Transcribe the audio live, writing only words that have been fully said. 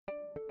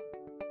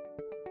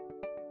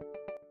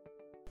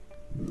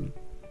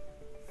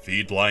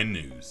Feedline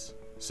News.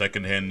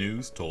 Secondhand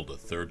news told a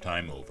third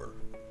time over.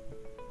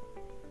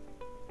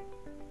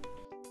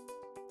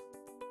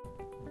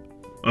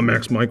 I'm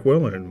Max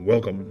Mikewell, and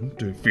welcome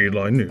to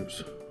Feedline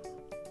News.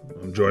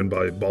 I'm joined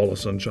by Ball of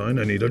Sunshine,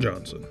 Anita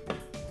Johnson.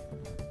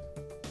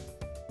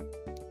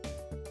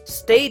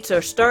 States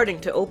are starting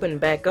to open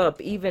back up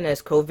even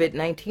as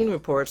COVID-19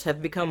 reports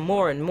have become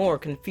more and more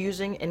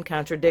confusing and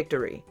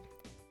contradictory.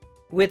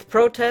 With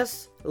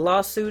protests,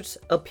 lawsuits,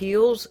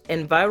 appeals,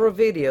 and viral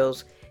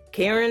videos,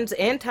 Karens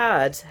and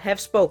Todds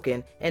have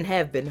spoken and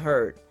have been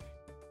heard.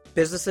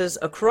 Businesses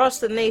across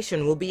the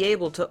nation will be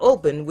able to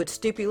open with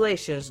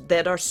stipulations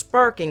that are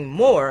sparking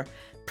more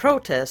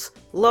protests,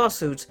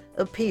 lawsuits,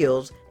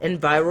 appeals, and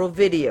viral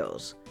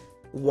videos.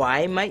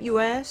 Why, might you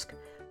ask?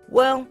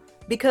 Well,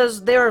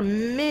 because there are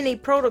many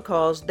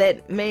protocols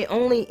that may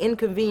only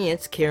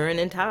inconvenience Karen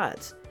and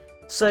Todds,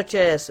 such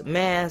as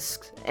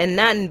masks and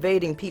not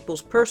invading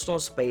people's personal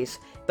space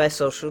by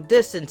social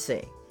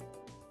distancing,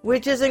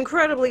 which is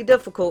incredibly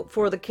difficult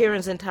for the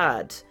Karens and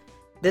Todds.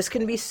 This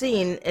can be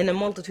seen in a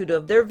multitude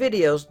of their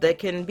videos that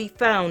can be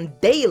found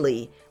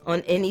daily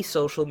on any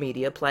social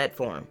media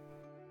platform.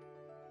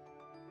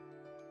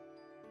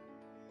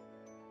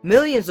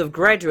 Millions of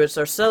graduates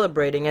are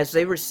celebrating as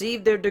they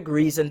receive their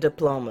degrees and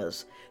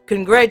diplomas.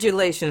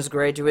 Congratulations,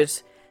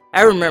 graduates.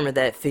 I remember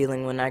that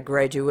feeling when I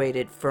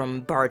graduated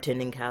from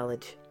bartending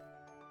college.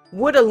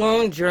 What a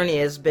long journey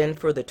it has been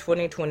for the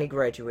 2020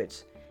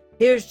 graduates.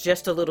 Here's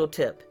just a little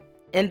tip.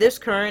 In this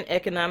current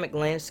economic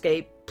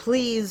landscape,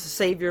 please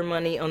save your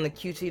money on the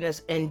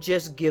cutesiness and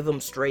just give them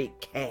straight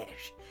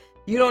cash.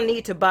 You don't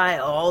need to buy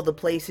all the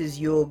places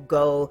you'll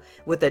go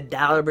with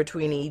 $1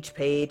 between each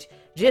page.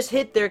 Just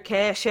hit their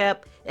Cash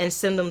App and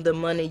send them the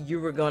money you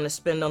were going to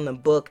spend on the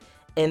book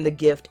and the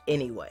gift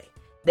anyway.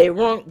 They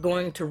weren't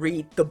going to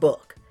read the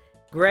book.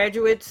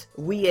 Graduates,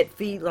 we at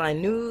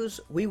Feedline News,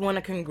 we want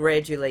to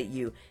congratulate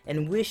you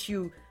and wish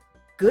you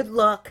good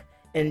luck,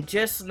 and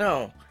just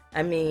know,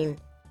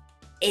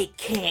 it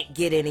can't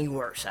get any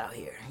worse out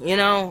here,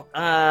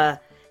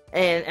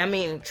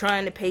 and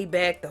trying to pay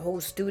back the whole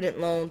student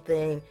loan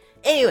thing.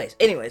 Anyways,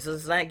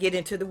 let's not get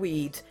into the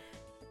weeds.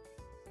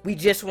 We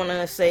just want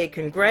to say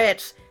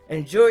congrats,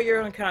 enjoy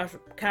your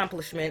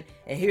accomplishment,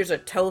 and here's a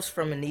toast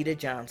from Anita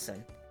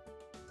Johnson.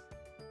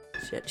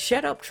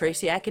 Shut up,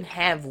 Tracy. I can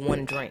have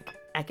one drink.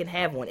 I can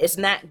have one. It's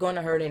not going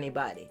to hurt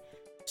anybody.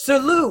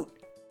 Salute!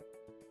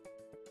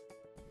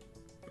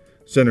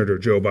 Senator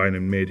Joe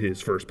Biden made his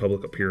first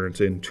public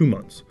appearance in 2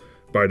 months.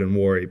 Biden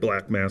wore a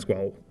black mask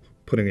while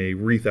putting a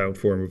wreath out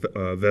for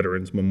a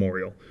veterans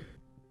memorial.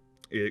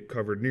 It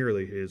covered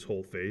nearly his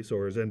whole face,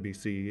 or as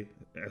NBC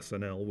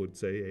SNL would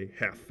say, a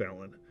half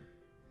Fallon.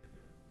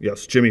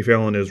 Yes, Jimmy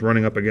Fallon is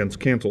running up against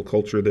cancel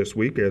culture this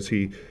week as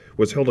he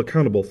was held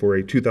accountable for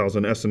a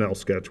 2000 SNL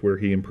sketch where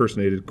he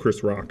impersonated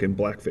Chris Rock in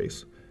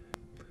blackface.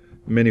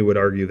 Many would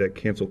argue that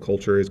cancel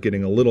culture is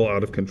getting a little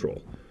out of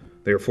control.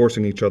 They are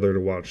forcing each other to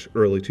watch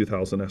early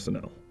 2000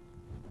 SNL.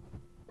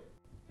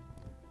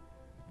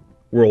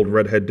 World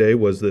Redhead Day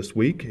was this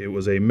week. It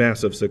was a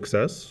massive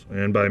success,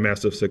 and by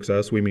massive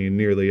success we mean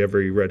nearly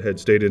every redhead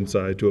stayed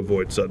inside to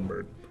avoid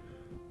sunburn.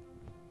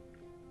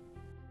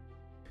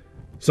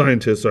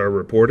 Scientists are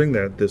reporting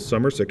that this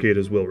summer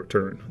cicadas will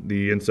return.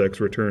 The insects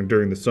return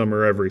during the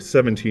summer every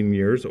 17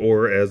 years,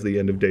 or as the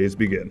end of days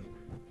begin.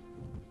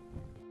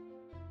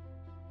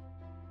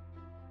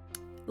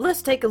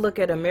 Let's take a look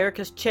at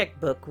America's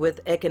checkbook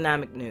with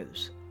economic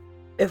news.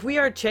 If we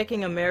are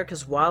checking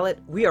America's wallet,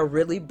 we are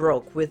really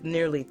broke, with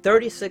nearly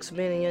 36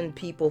 million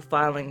people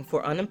filing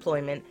for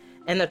unemployment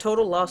and the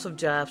total loss of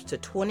jobs to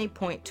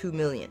 20.2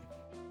 million.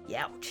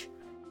 Youch.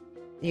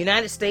 The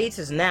United States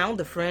is now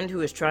the friend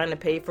who is trying to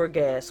pay for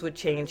gas with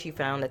change he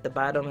found at the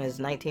bottom of his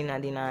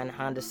 1999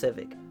 Honda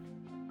Civic.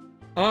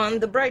 On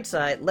the bright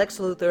side, Lex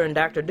Luthor and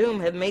Dr. Doom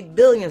have made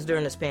billions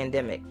during this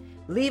pandemic,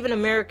 leaving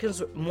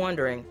Americans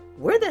wondering,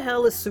 where the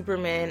hell is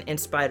Superman and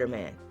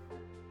Spider-Man?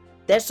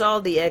 That's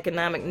all the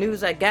economic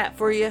news I got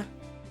for you.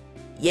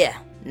 Yeah,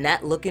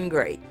 not looking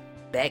great.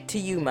 Back to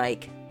you,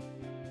 Mike.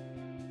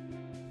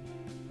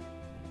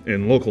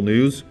 In local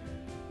news,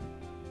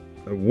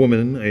 a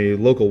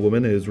local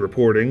woman is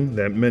reporting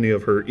that many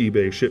of her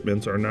eBay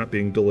shipments are not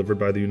being delivered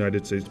by the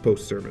United States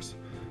Post Service.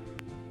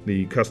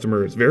 The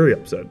customer is very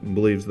upset and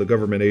believes the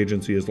government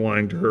agency is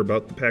lying to her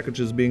about the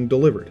packages being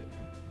delivered.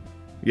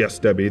 Yes,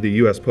 Debbie, the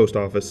U.S. Post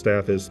Office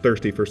staff is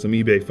thirsty for some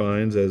eBay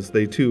finds, as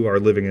they too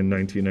are living in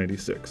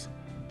 1996.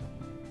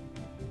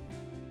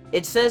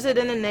 It says it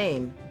in the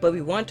name, but we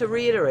want to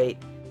reiterate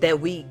that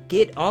we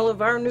get all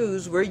of our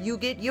news where you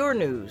get your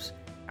news,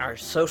 our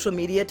social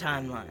media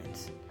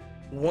timelines.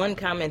 One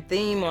common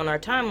theme on our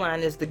timeline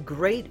is the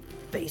great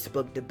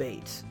Facebook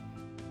debates.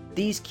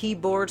 These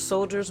keyboard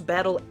soldiers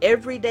battle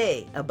every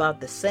day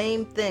about the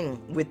same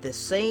thing with the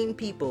same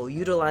people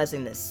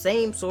utilizing the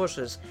same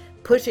sources,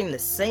 pushing the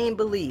same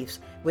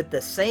beliefs with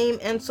the same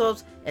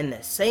insults and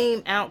the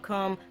same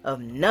outcome of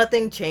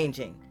nothing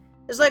changing.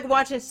 It's like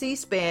watching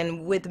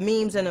C-SPAN with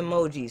memes and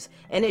emojis,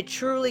 and it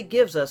truly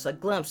gives us a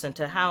glimpse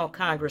into how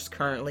Congress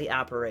currently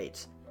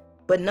operates.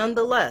 But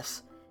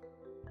nonetheless,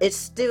 it's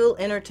still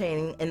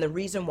entertaining and the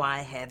reason why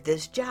I have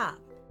this job.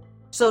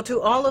 So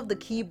to all of the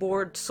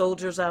keyboard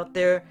soldiers out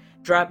there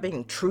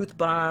dropping truth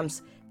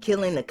bombs,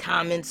 killing the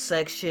comments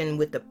section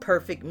with the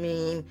perfect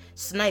meme,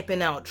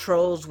 sniping out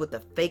trolls with a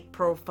fake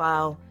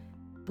profile,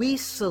 we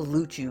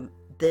salute you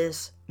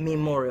this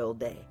Memorial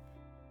Day.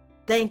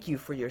 Thank you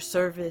for your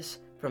service.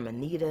 From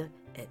Anita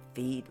at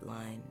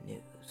Feedline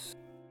News.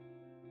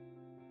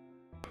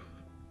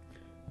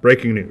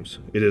 Breaking news.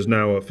 It is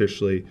now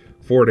officially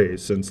 4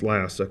 days since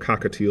last a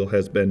cockatiel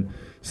has been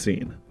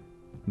seen.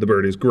 The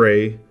bird is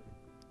gray,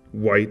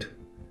 white,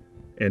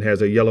 and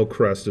has a yellow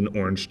crest and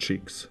orange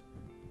cheeks.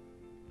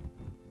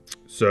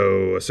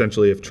 So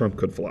essentially, if Trump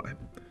could fly.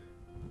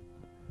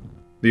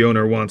 The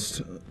owner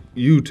wants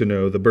you to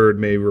know the bird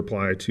may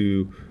reply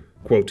to,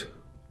 quote,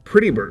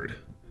 pretty bird,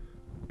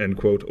 end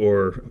quote,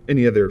 or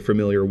any other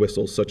familiar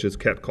whistles such as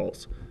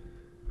catcalls.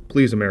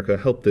 Please, America,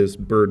 help this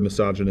bird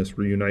misogynist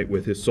reunite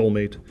with his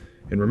soulmate.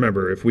 And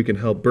remember, if we can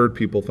help bird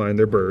people find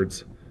their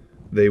birds,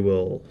 they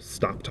will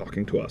stop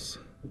talking to us.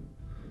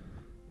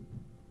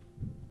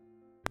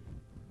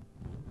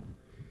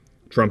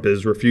 Trump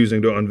is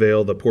refusing to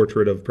unveil the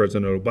portrait of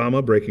President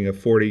Obama, breaking a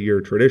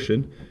 40-year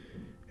tradition.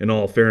 In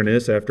all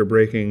fairness, after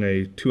breaking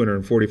a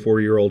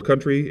 244-year-old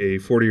country, a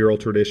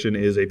 40-year-old tradition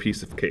is a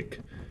piece of cake.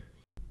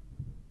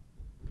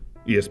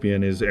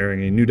 ESPN is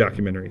airing a new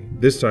documentary,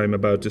 this time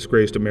about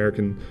disgraced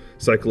American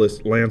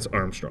cyclist Lance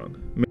Armstrong.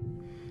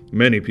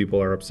 Many people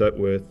are upset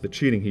with the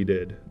cheating he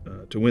did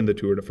to win the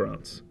Tour de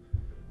France.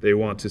 They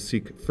want to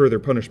seek further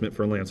punishment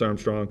for Lance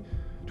Armstrong,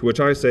 to which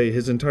I say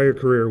his entire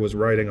career was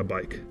riding a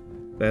bike.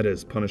 That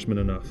is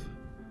punishment enough.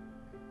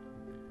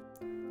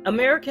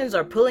 Americans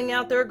are pulling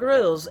out their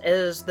grills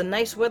as the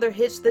nice weather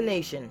hits the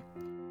nation.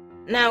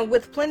 Now,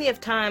 with plenty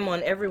of time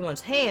on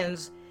everyone's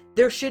hands,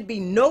 there should be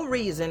no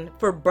reason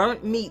for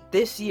burnt meat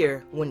this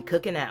year when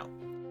cooking out.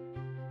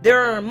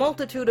 There are a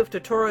multitude of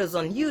tutorials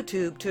on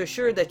YouTube to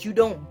assure that you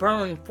don't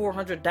burn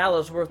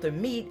 $400 worth of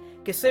meat,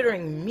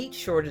 considering meat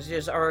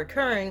shortages are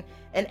occurring,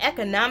 and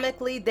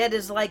economically that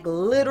is like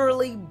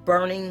literally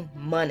burning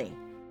money.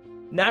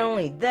 Not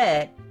only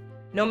that,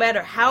 no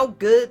matter how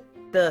good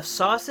the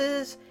sauce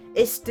is,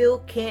 it still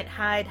can't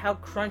hide how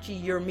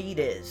crunchy your meat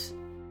is.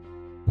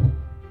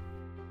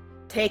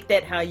 Take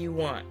that how you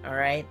want,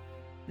 alright?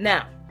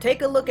 Now,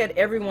 take a look at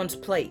everyone's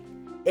plate.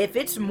 If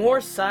it's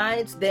more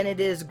sides than it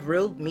is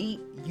grilled meat,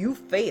 you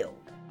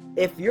failed.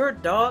 If your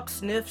dog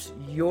sniffs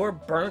your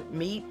burnt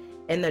meat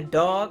and the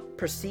dog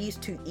proceeds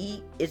to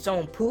eat its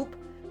own poop,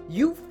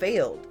 you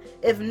failed.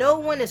 If no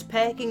one is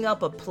packing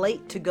up a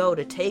plate to go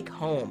to take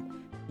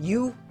home,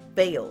 you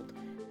failed.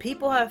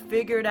 People have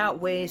figured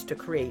out ways to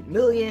create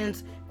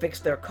millions, fix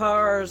their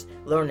cars,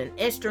 learn an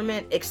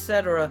instrument,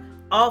 etc.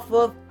 off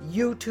of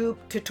YouTube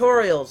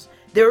tutorials.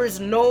 There is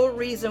no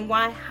reason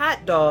why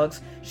hot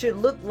dogs should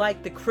look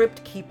like the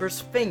Crypt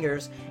Keeper's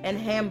fingers and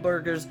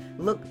hamburgers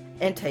look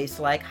and taste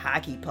like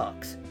hockey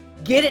pucks.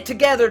 Get it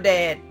together,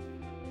 Dad!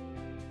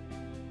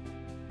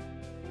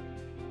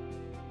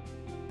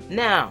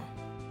 Now,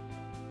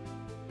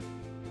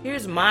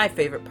 here's my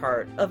favorite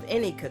part of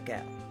any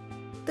cookout.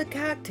 The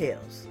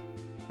cocktails.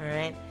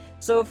 Alright?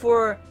 So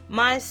for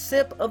my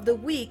sip of the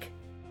week,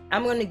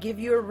 I'm going to give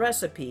you a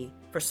recipe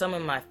for some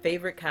of my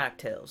favorite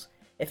cocktails.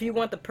 If you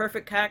want the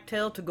perfect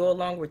cocktail to go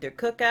along with your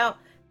cookout,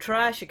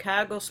 try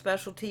Chicago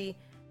specialty,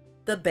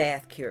 the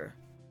Bath Cure.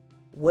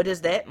 What is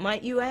that,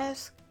 might you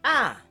ask?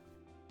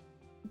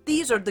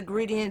 These are the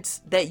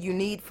ingredients that you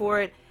need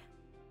for it.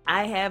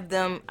 I have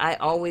them. I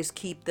always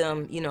keep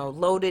them,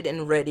 loaded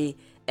and ready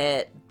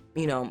at,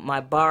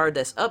 my bar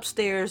that's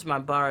upstairs, my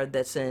bar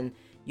that's in,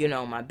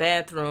 my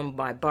bathroom,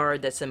 my bar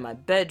that's in my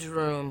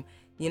bedroom.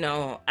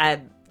 I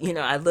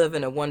live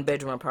in a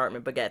 1-bedroom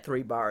apartment but got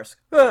 3 bars.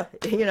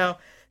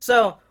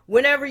 So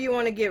whenever you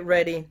want to get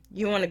ready,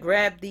 you want to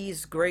grab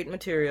these great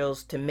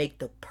materials to make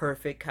the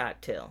perfect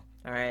cocktail.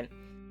 All right.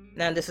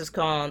 Now this is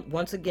called,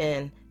 once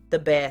again, the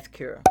Bath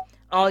Cure.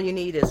 All you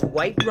need is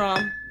white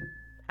rum.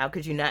 How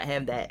could you not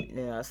have that?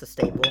 It's a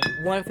staple.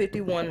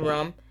 151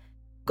 rum,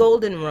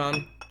 golden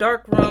rum,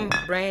 dark rum,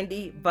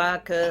 brandy,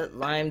 vodka,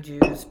 lime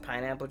juice,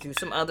 pineapple juice,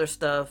 some other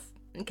stuff.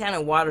 It kind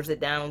of waters it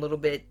down a little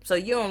bit, so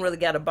you don't really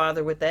got to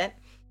bother with that.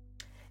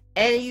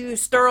 And you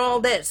stir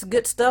all that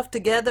good stuff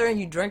together and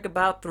you drink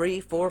about 3,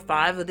 4,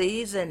 5 of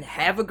these and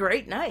have a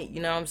great night, you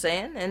know what I'm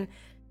saying? And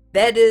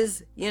that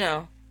is,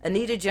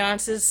 Anita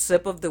Johnson's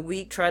sip of the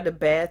week. Try the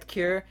Bath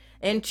Cure.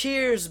 And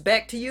cheers,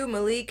 back to you,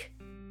 Malik.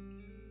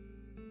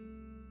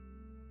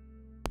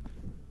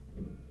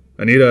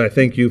 Anita, I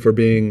thank you for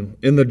being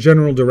in the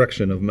general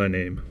direction of my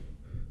name.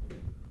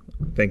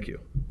 Thank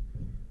you.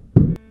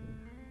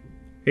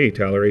 Hey,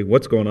 Tallery,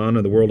 what's going on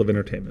in the world of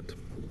entertainment?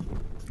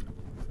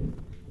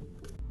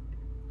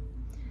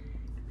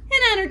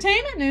 In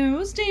entertainment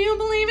news, do you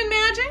believe in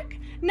magic?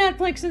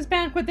 Netflix is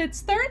back with its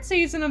third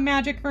season of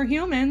Magic for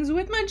Humans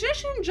with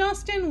magician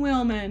Justin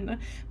Willman.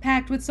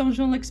 Packed with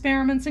social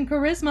experiments and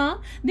charisma,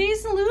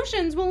 these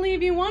solutions will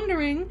leave you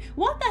wondering,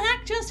 what the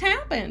heck just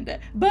happened?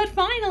 But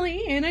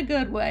finally, in a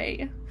good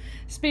way.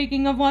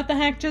 Speaking of what the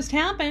heck just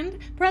happened,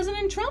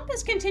 President Trump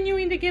is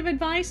continuing to give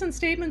advice and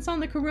statements on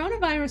the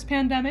coronavirus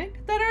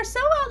pandemic that are so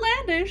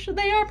outlandish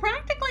they are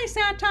practically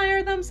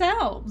satire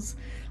themselves.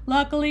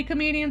 Luckily,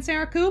 comedian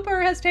Sarah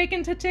Cooper has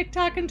taken to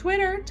TikTok and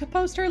Twitter to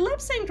post her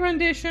lip-synced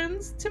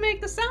renditions to make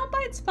the sound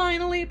bites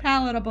finally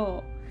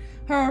palatable.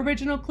 Her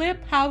original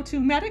clip, How to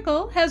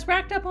Medical, has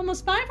racked up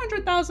almost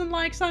 500,000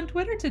 likes on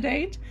Twitter to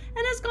date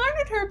and has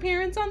garnered her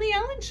appearance on The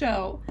Ellen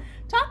Show.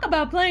 Talk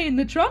about playing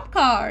the Trump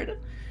card!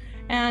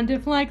 And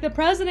if, like the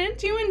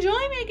president, you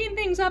enjoy making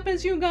things up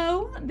as you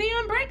go, the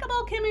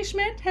unbreakable Kimmy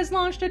Schmidt has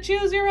launched a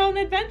Choose Your Own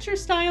Adventure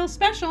style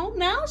special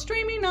now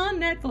streaming on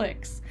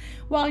Netflix.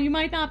 While you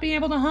might not be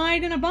able to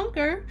hide in a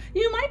bunker,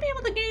 you might be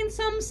able to gain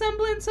some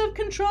semblance of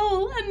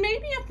control and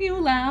maybe a few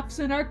laughs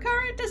in our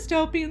current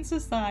dystopian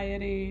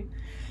society.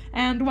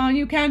 And while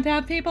you can't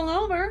have people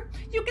over,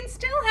 you can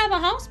still have a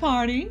house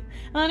party.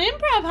 An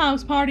improv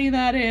house party,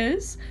 that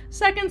is.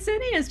 Second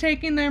City is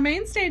taking their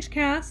main stage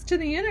cast to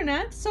the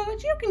internet so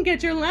that you can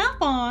get your laugh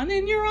on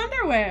in your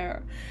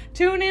underwear.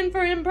 Tune in for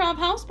Improv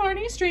House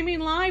Party streaming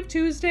live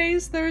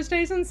Tuesdays,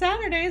 Thursdays, and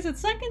Saturdays at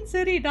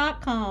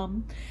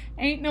secondcity.com.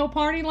 Ain't no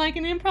party like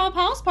an improv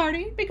house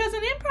party, because an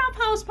improv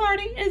house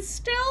party is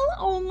still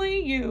only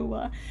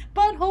you,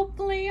 but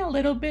hopefully a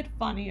little bit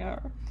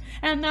funnier.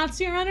 And that's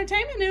your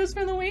entertainment news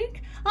for the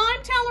week.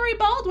 I'm Tallery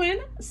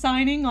Baldwin,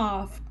 signing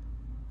off.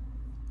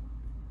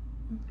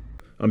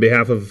 On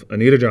behalf of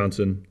Anita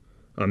Johnson,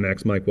 I'm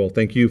Max Mikewell.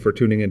 Thank you for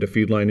tuning in to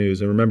Feedline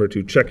News, and remember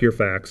to check your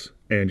facts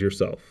and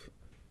yourself.